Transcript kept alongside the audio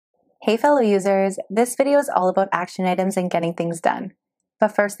Hey fellow users, this video is all about action items and getting things done.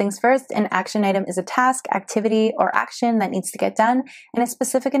 But first things first, an action item is a task, activity, or action that needs to get done and is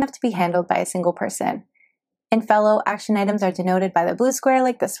specific enough to be handled by a single person. In Fellow, action items are denoted by the blue square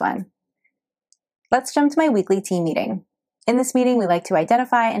like this one. Let's jump to my weekly team meeting. In this meeting, we like to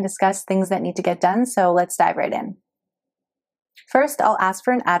identify and discuss things that need to get done, so let's dive right in. First, I'll ask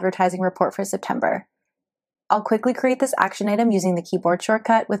for an advertising report for September. I'll quickly create this action item using the keyboard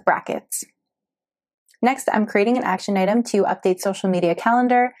shortcut with brackets. Next, I'm creating an action item to update social media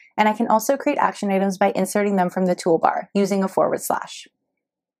calendar, and I can also create action items by inserting them from the toolbar using a /.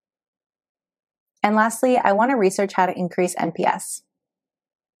 And lastly, I want to research how to increase NPS.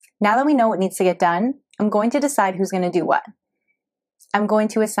 Now that we know what needs to get done, I'm going to decide who's going to do what. I'm going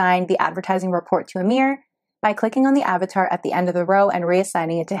to assign the advertising report to Amir by clicking on the avatar at the end of the row and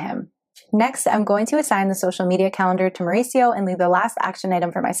reassigning it to him. Next, I'm going to assign the social media calendar to Mauricio and leave the last action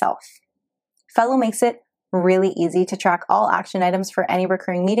item for myself. Fellow makes it really easy to track all action items for any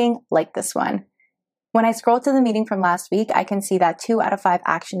recurring meeting like this one. When I scroll to the meeting from last week, I can see that 2 out of 5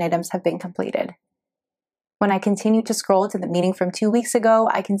 action items have been completed. When I continue to scroll to the meeting from 2 weeks ago,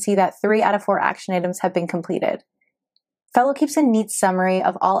 I can see that 3 out of 4 action items have been completed. Fellow keeps a neat summary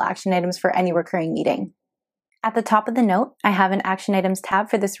of all action items for any recurring meeting. At the top of the note, I have an Action Items tab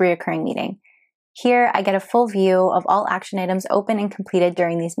for this recurring meeting. Here, I get a full view of all action items open and completed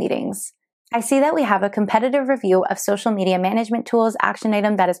during these meetings. I see that we have a competitive review of social media management tools action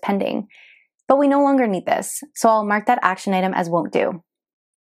item that is pending, but we no longer need this, so I'll mark that action item as won't do.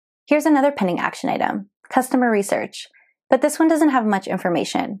 Here's another pending action item, customer research, but this one doesn't have much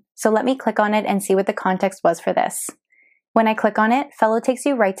information, so let me click on it and see what the context was for this. When I click on it, Fellow takes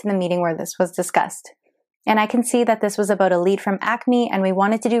you right to the meeting where this was discussed. And I can see that this was about a lead from Acme and we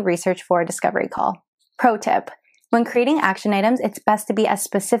wanted to do research for a discovery call. Pro tip, when creating action items, it's best to be as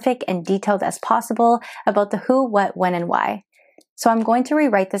specific and detailed as possible about the who, what, when, and why. So I'm going to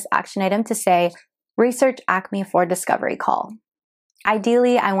rewrite this action item to say, research Acme for discovery call.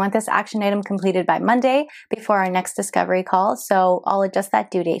 Ideally, I want this action item completed by Monday before our next discovery call, so I'll adjust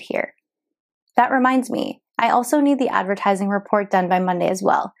that due date here. That reminds me, I also need the advertising report done by Monday as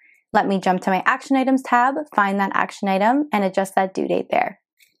well. Let me jump to my Action Items tab, find that action item, and adjust that due date there.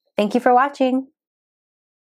 Thank you for watching.